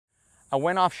I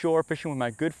went offshore fishing with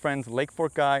my good friends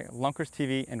LakeForkGuy,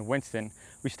 LunkersTV, and Winston.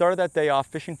 We started that day off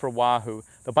fishing for wahoo.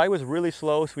 The bite was really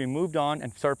slow, so we moved on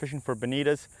and started fishing for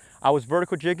bonitas. I was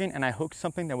vertical jigging and I hooked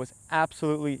something that was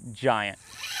absolutely giant.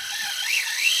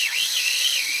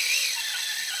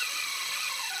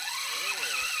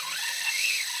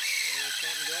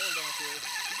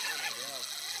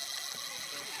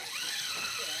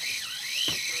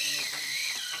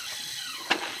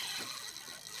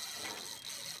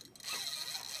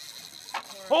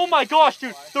 Oh my gosh,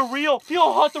 dude, the reel, feel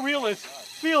how hot the reel is.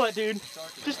 Feel it, dude.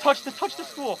 Just touch the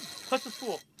spool. Touch the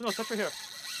spool. No, touch right here.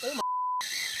 Oh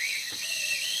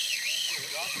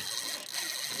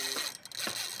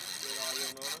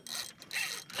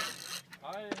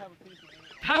my.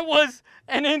 That was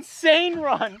an insane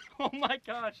run. Oh my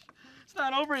gosh. It's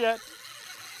not over yet.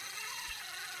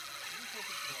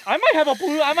 I might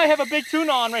have a big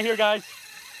tuna on right here, guys.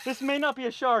 This may not be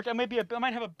a shark. I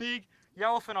might have a big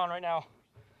yellowfin on right now.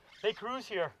 They cruise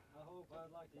here. I hope.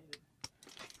 I'd like to eat it.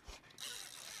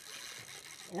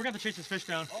 We're gonna have to chase this fish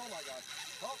down. Oh my gosh.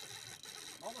 Oh,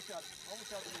 almost got the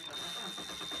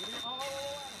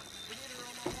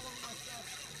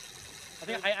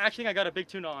meter. I think I got a big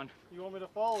tuna on. You want me to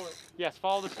follow it? Yes,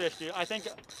 follow this fish, dude. I think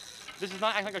this is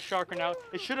not acting like a shark right now.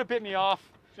 It should have bit me off.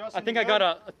 Justin, I think I got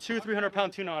a 200-300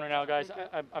 pound tuna on right now, guys.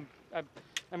 I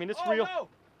mean, this reel. No.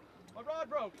 My rod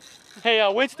broke. Hey,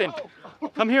 Winston,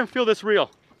 come here and feel this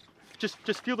reel.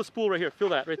 Just feel the spool right here. Feel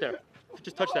that right there.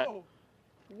 Just touch that.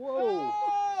 Whoa.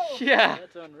 Yeah.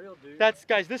 That's unreal, dude.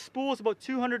 Guys, this spool is about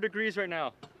 200 degrees right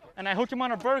now. And I hooked him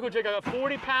on a vertical jig. I got a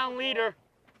 40-pound leader.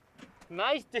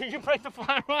 Nice. Did you break the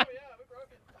fly rod? Oh, yeah,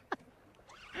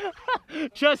 we broke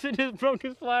it. Justin just broke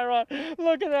his fly rod.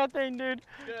 Look at that thing, dude.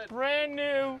 Good. Brand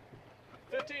new.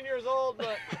 15 years old,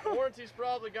 but warranty's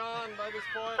probably gone by this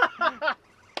point.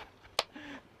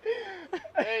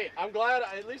 Hey, I'm glad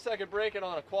at least I could break it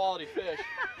on a quality fish.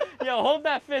 Yo, hold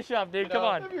that fish up, dude. Come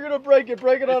on. If you're gonna break it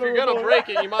on a. If you're gonna break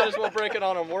it, you might as well break it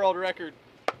on a world record.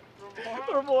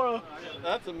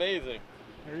 That's amazing.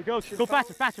 There he goes. Go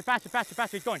faster, faster, faster, faster,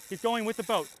 faster. He's going. He's going with the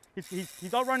boat.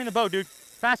 He's outrunning the boat, dude.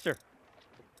 Faster.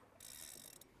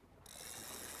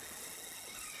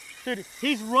 Dude,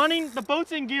 he's running. The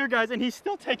boat's in gear, guys, and he's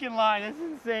still taking line. This is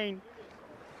insane.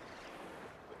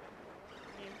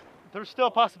 There's still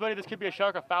a possibility this could be a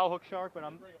shark, a foul hook shark, but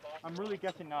I'm really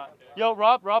guessing not. Yo,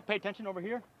 Rob, pay attention over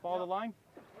here. Follow the line.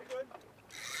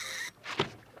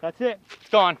 That's it. It's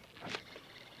gone.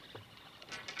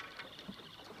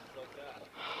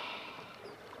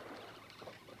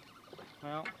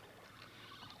 Well,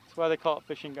 that's why they call it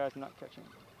fishing, guys, not catching.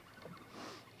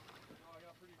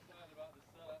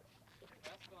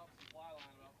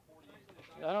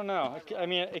 I don't know. I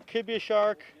mean, it could be a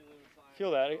shark.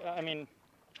 Feel that. I mean,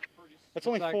 it's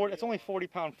only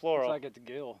 40-pound fluoro. It's like it's a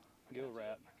gill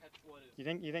wrap.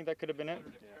 You think that could have been it?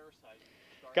 Yeah.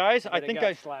 Guys, I think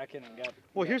slacking and got.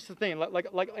 Well, here's the thing. Like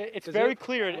it's very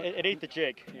clear it ate the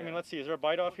jig. Yeah. I mean, let's see. Is there a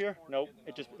bite off here? Nope.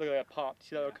 It just look like it popped.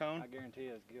 See that little cone? I guarantee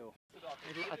it's gill.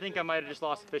 I think I might have just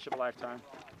lost a fish of a lifetime.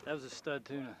 That was a stud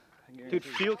tuna. Dude,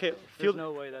 feel. There's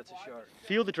no way that's a shark.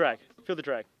 Feel the drag. Feel the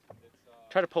drag.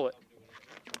 Try to pull it.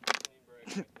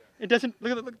 It doesn't.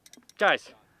 Look.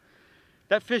 Guys,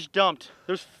 that fish dumped.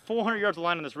 There's 400 yards of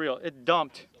line on this reel. It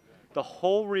dumped the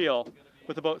whole reel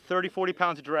with about 30-40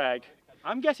 pounds of drag.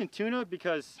 I'm guessing tuna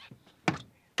because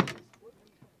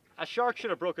a shark should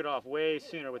have broke it off way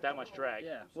sooner with that much drag.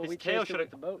 Yeah. Well, we chased it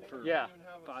with the boat for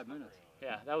 5 minutes.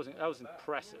 Yeah, that was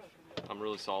impressive. I'm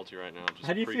really salty right now.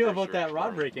 How do you feel about that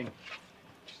rod breaking?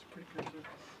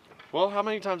 Well, how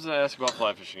many times did I ask about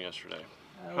fly fishing yesterday?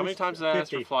 How many times did I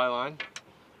ask for fly line?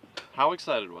 How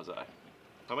excited was I?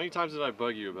 How many times did I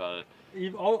bug you about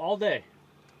it? All day.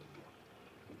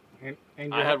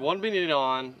 And I had one Bonito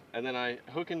on, and then I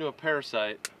hook into a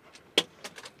parasite,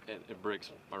 and it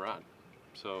breaks my rod.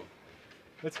 So,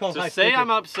 to say I'm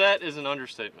upset is an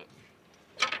understatement.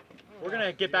 We're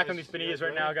gonna get back on these bonitas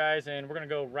right now, guys, and we're gonna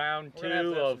go round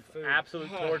 2 of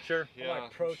absolute torture. Yeah,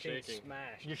 like protein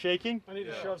smash. You shaking? I need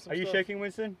to shove some Are you stuff. shaking,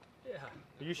 Winston? Yeah.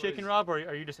 Are you shaking, Rob, or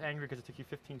are you just angry because it took you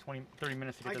 15, 20, 30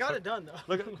 minutes to get this hook? It done, though.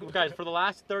 Look, guys, for the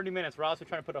last 30 minutes, Rob's been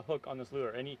trying to put a hook on this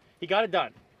lure, and he got it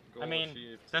done. I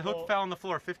mean, that hook fell on the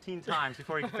floor 15 times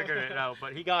before he figured it out,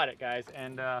 but he got it, guys,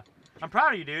 and I'm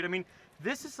proud of you, dude. I mean,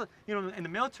 this is, you know, in the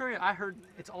military, I heard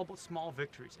it's all about small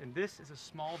victories, and this is a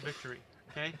small victory,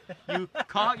 okay? You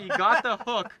got the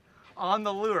hook on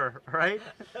the lure, right?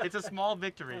 It's a small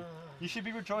victory. You should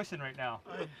be rejoicing right now.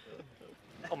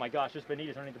 Oh my gosh, there's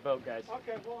bonitas underneath the boat, guys.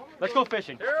 Okay, well, let's go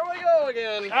fishing. Here we go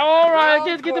again. All right,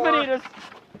 get the bonitas.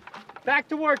 Back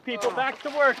to work, people. Back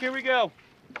to work. Here we go.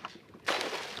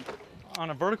 on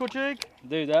a vertical jig.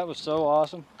 Dude, that was so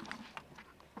awesome.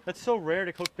 That's so rare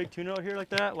to hook big tuna out here like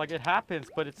that. Like, it happens,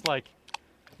 but it's like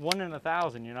 1 in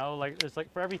 1,000, you know? Like, it's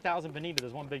like for every 1,000 bonito,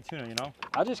 there's one big tuna, you know?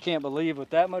 I just can't believe with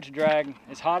that much drag,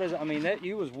 as hot as, I mean, that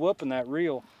you was whooping that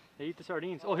reel. They eat the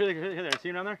sardines. Oh, here, there. See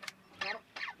them down there?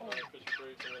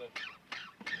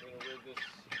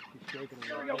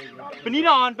 Bonito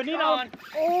on, Bonito on.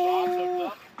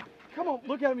 Oh! Come on,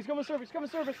 look at him. He's coming service. He's coming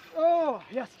service. Oh,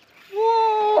 yes.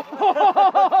 Whoa!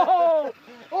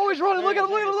 Oh, he's running. Look at him.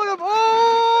 Look at him. Look at him.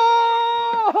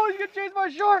 Oh! He's going to chase my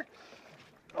shark.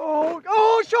 Oh,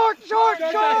 oh, shark, shark,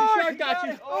 shark. Shark got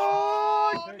you.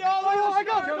 Oh, no. I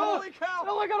got him. Holy cow.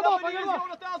 No, I got him off. I got him off. Going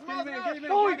 1,000 miles an hour.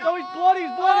 Oh, he's bloody.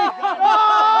 He's bloody.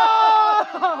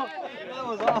 Oh! That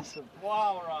was awesome.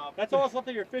 Wow, Rob. That's all that's left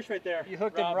of your fish right there. You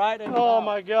hooked Rob. him right in the Oh, mouth.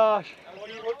 my gosh.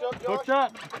 Hooked up, Josh? Hooked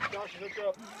up. Josh is hooked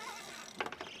up.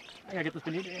 I gotta get this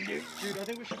bonito in, dude. Dude, I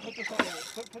think we should put this on.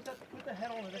 Put the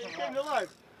head on a different rod. You're alive.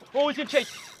 Oh, he's gonna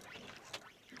chase.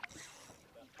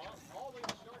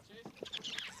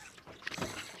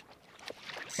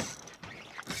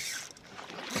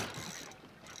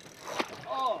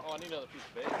 Oh, I need another piece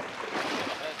of bait.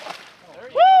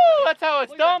 Woo! That's how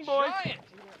it's done, boys.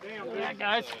 Damn, Yeah,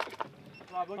 guys.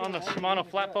 On the Shimano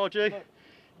flatball jig.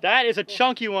 That is a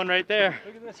chunky one right there.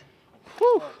 Look at this.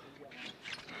 Whew.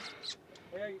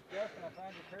 Hey, Jeff, can I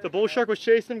find your The bull shark was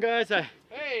chasing him, guys. I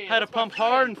had to pump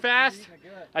hard and fast.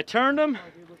 I turned him,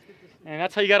 and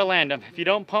that's how you gotta land them. If you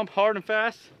don't pump hard and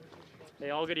fast, they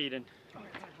all get eaten.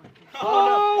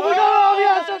 Oh, we got him!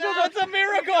 Yes, That's a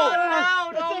miracle!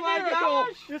 Oh my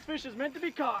gosh! This fish is meant to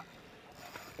be caught.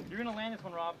 You're gonna land this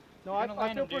one, Rob. No, I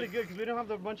feel pretty good because we don't have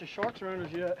a bunch of sharks around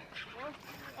us yet.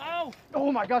 Oh!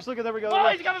 Oh my gosh, look at there we go. Oh,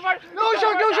 he's coming for it! No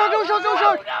shark, no shark, no shark, no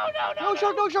shark! No! No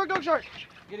shark, no shark, no shark!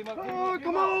 Get him up. Oh,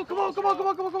 come on, come on, come on, come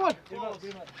on, come on, come on! Get him up,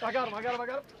 get him up. I got him, I got him, I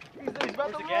got him. He's about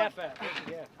Where's to the run. gaff at? Where's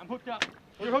the gaff? I'm hooked up.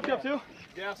 You're hooked up too?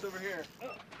 Gas over here.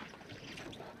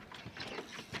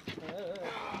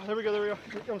 There we go, there we go.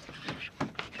 Here it comes.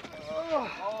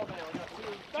 Oh, man, we got two.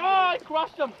 Oh, I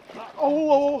crushed him!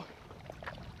 Oh,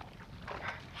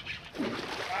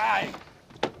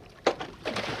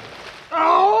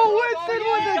 oh, Winston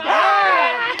with the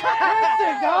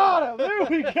got him! There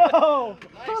we go!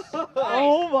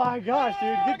 Oh my gosh,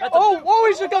 dude. Good. Oh,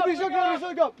 he's hooked up, he's hooked up, he's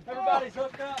hooked up! Everybody's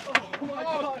hooked up. Oh my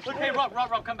gosh. Look, hey, Rob,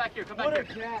 come back here, come back What a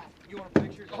here. cat. You want a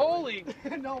picture? Holy.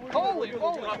 No, we're Holy, good,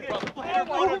 holy. Rob,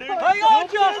 Oh, dude. Hang on,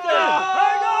 Justin!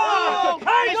 Hang on!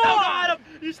 You still got him!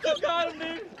 You still got him,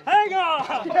 dude! Hang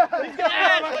on!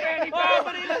 Yes!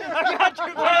 I got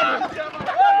you,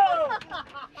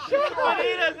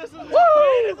 Bonitas, this is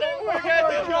Bonitas over, guys.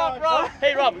 Good job, Rob.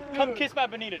 Hey, Rob, come kiss my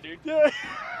Bonita, dude.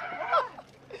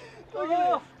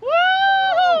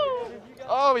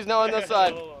 Oh, he's now on this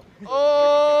side.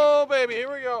 Oh, baby,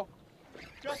 here we go.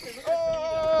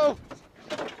 Oh!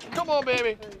 Come on,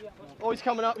 baby. Oh, he's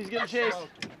coming up. He's getting chased.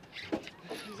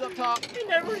 He's up top. He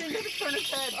never even got to turn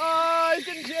his head. Ah, he's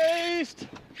getting chased.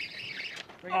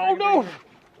 Oh no!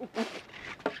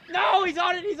 No, he's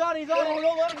on it, he's on it, he's on Oh, it.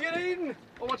 don't let him get eaten.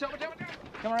 Oh, watch out, watch out, watch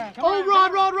out. Come around.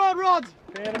 Oh, rods!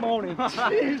 Pandemonium. Let's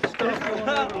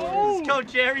go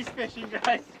Jerry's fishing,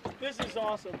 guys. This is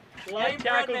awesome. Live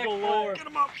tackle galore. Get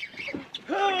him up.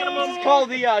 It's called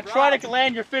the try to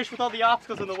land your fish with all the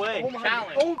obstacles in the way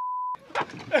challenge. Oh.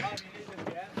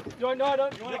 No, I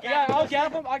don't. Yeah, I'll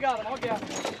gaff him. I got him. I'll gaff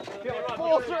him.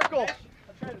 Full circle.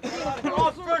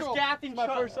 Rob's first gaffing My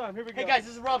try. first time. Here we go. Hey guys,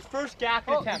 this is Rob's first gaffing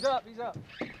Oh, attempt. he's up.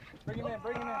 Bring him in,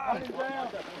 bring him in. Burn him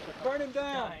down. Burn him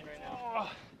down.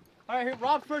 All right, here,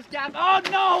 Rob's first gaff. Oh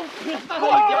no! That's not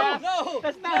how you gaff. No!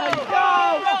 That's not how you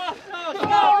gaff. No!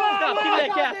 Stop! Give me that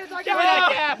gaff. Give me that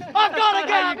gaff. I've got a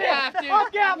gaff, dude.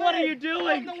 I've gaffed What are it. you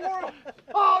doing?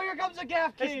 Oh, here comes the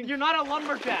gaff king. You're not a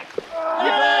lumberjack.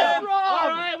 Yes, All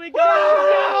right, we go.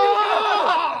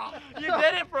 You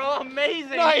did it, bro.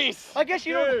 Amazing. Nice. I guess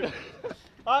you don't.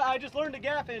 I just learned to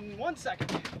gaff in 1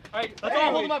 second. All right, let's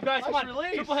all hold them up, guys. Come Nice on.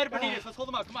 release. Triple-headed bonitas. Let's hold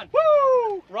them up. Come on.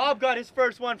 Woo! Rob got his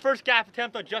first one. First gaff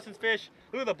attempt on Justin's fish.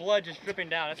 Look at the blood just dripping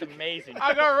down. That's amazing.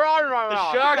 I got rod right The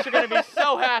now. sharks are going to be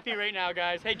so happy right now,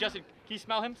 guys. Hey, Justin, can you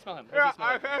smell him? Smell him. How does he Yeah,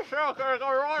 I smell? can't tell because I got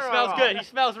rod He right smells now. good. He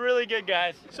smells really good,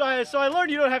 guys. So I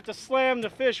learned you don't have to slam the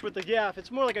fish with the gaff.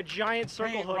 It's more like a giant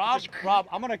circle Hey, hook. Rob, Just- Rob,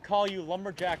 I'm going to call you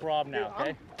Lumberjack Rob now,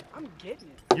 okay? I'm getting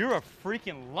it. You're a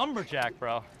freaking lumberjack,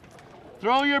 bro.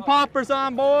 Throw your poppers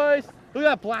on, boys. Look at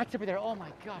that black tipper there. Oh my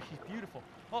gosh, he's beautiful.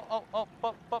 Oh,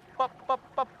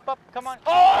 come on.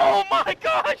 Oh my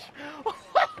gosh!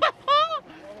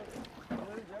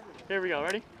 Here we go,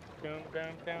 ready? Boom, boom,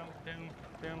 boom, boom,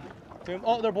 boom, boom.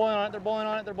 Oh, they're boiling on it, they're boiling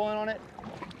on it, they're boiling on it.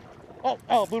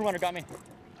 Oh, Blue Runner got me.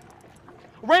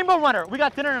 Rainbow runner. We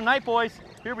got dinner tonight, boys.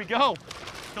 Here we go.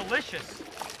 Delicious.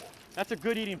 That's a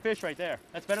good eating fish right there.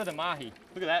 That's better than mahi.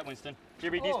 Look at that, Winston. You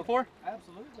ever eat these before?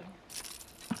 Absolutely.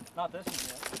 Not this one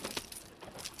yet.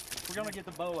 We're gonna get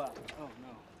the bow out. Oh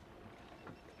no.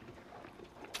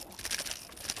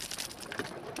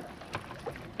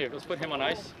 Here, let's put him on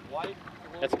ice.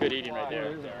 That's good eating right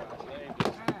there.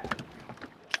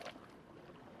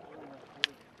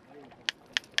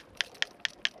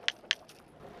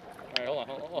 All right,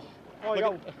 hold on. Oh, you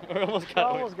almost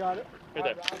got it. Right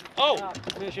there. Oh!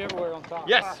 Fish everywhere on top.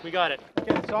 Yes, we got it.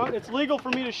 Okay, so it's legal for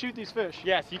me to shoot these fish.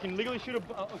 Yes, you can legally shoot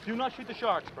do not shoot the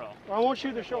sharks, bro. I won't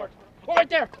shoot the sharks. Oh, right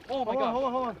there! Oh my God.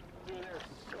 Hold on.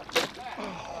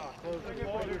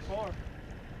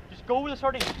 Just go with the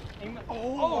sardine. Aim.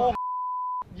 Oh.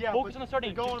 Yeah, focus on the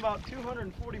sardine. Going about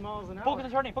 240 miles an hour. Focus on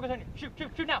the sardine. Focus on the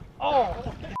sardine. Shoot now.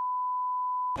 Oh.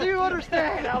 Do you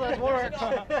understand how this works?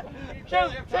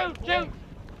 Shoot!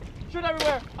 Shoot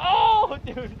everywhere. Oh,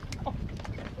 dude.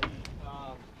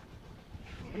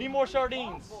 We need more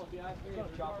sardines.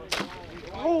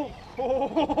 Oh,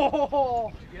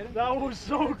 that was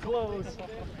so close.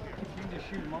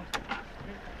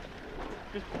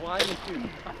 Just blindly shoot.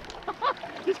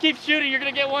 Just keep shooting. You're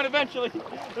gonna get one eventually.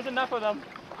 There's enough of them.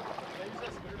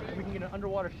 We can get an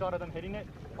underwater shot of them hitting it.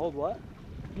 Hold what?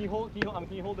 Can you hold this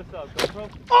GoPro?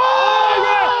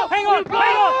 Oh, yeah! Hang on!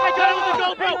 I got it with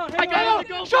the GoPro! I got it with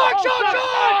the GoPro! Shark!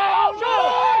 Oh my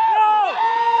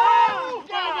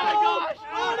gosh!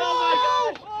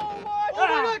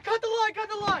 Cut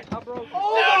the line! I broke it. Oh,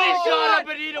 Dude, he shot a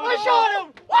Bonito! I shot him!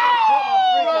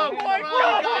 Oh my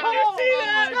God! Did you see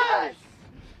that? Yes!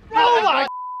 Oh my!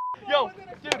 Yo,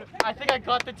 dude, I think I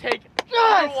got the take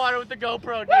underwater with the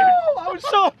GoPro, dude.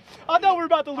 I thought we were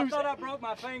about to lose. I thought I broke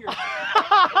my finger. I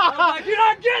was like, you're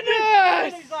not getting it!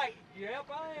 Yes! And he's like, yep,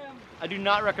 I am. I do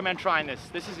not recommend trying this.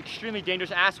 This is extremely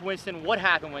dangerous. Ask Winston what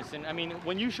happened, Winston. I mean,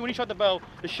 when you shot the bow,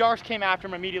 the sharks came after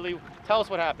him immediately. Tell us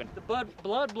what happened. The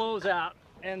blood blows out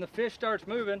and the fish starts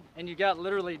moving and you got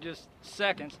literally just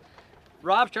seconds.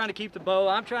 Rob's trying to keep the bow.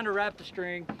 I'm trying to wrap the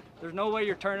string. There's no way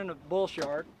you're turning a bull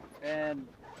shark, and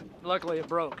luckily it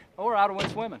broke. Or I'd have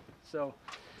went swimming. So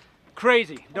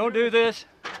crazy. Don't do this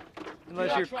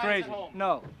unless you're crazy.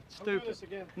 No, stupid.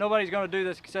 Nobody's gonna do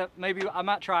this except maybe I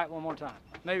might try it one more time.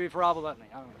 Maybe if Rob will let me.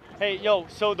 I don't know. Hey, yo,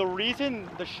 so the reason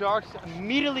the sharks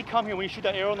immediately come here when you shoot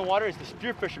that arrow in the water is the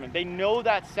spear fishermen. They know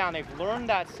that sound, they've learned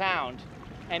that sound,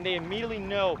 and they immediately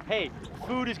know, hey,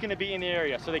 food is gonna be in the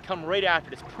area, so they come right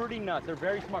after it. It's pretty nuts, they're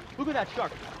very smart. Look at that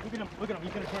shark, look at him, he's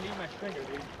gonna turn to eat my finger,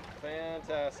 dude.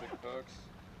 Fantastic, folks.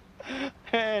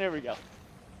 And here we go.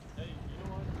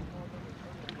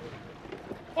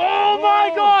 Oh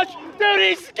my gosh! Dude,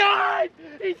 he skied!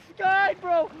 He skied,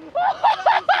 bro!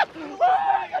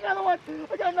 I got another one!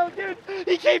 I got another, dude!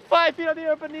 He came 5 feet on the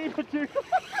air, Bonito, dude!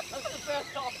 That's the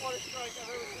best topwater strike I've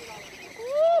ever seen on it.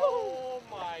 Oh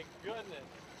my goodness.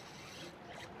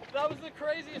 That was the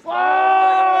craziest thing.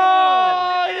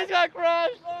 Oh! He just got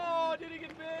crushed! Oh, did he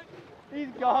get bit? He's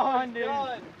gone, dude.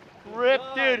 Done. Rip,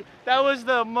 dude. That was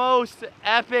the most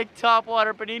epic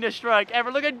topwater Bonito strike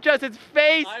ever. Look at Justin's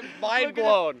face. I'm mind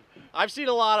blown. I've seen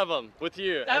a lot of them with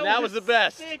you, and that was the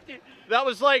best. Sick, dude. That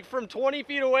was like from 20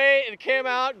 feet away, it came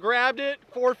out, grabbed it,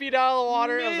 4 feet out of the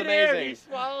water. It was Midair, amazing. He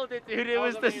swallowed it, dude. It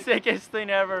was the sickest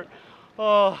thing ever.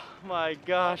 Oh my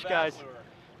gosh, guys.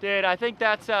 Dude, I think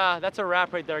that's a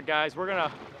wrap right there, guys.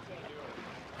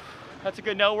 That's a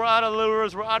good note. We're out of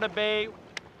lures, we're out of bait.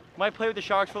 Might play with the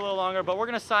sharks for a little longer, but we're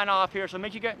gonna sign off here. So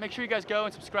make sure you guys go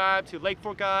and subscribe to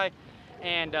LakeForkGuy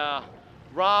and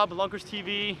Rob,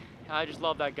 LunkersTV. I just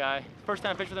love that guy. First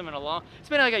time I fished with him in a long. It's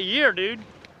been like a year, dude.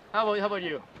 How about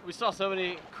you? We saw so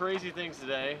many crazy things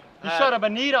today. You shot a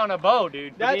Bonito on a bow,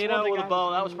 dude. Bonito with a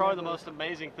bow. That was probably the most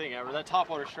amazing thing ever. That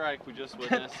topwater strike we just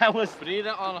witnessed. That was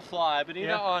Bonito on a fly.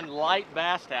 Bonito on light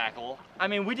bass tackle. I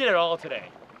mean, we did it all today.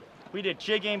 We did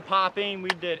jigging, popping, we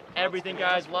did everything,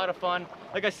 guys. A lot of fun.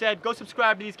 Like I said, go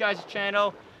subscribe to these guys'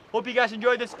 channel. Hope you guys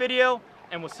enjoyed this video,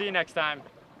 and we'll see you next time.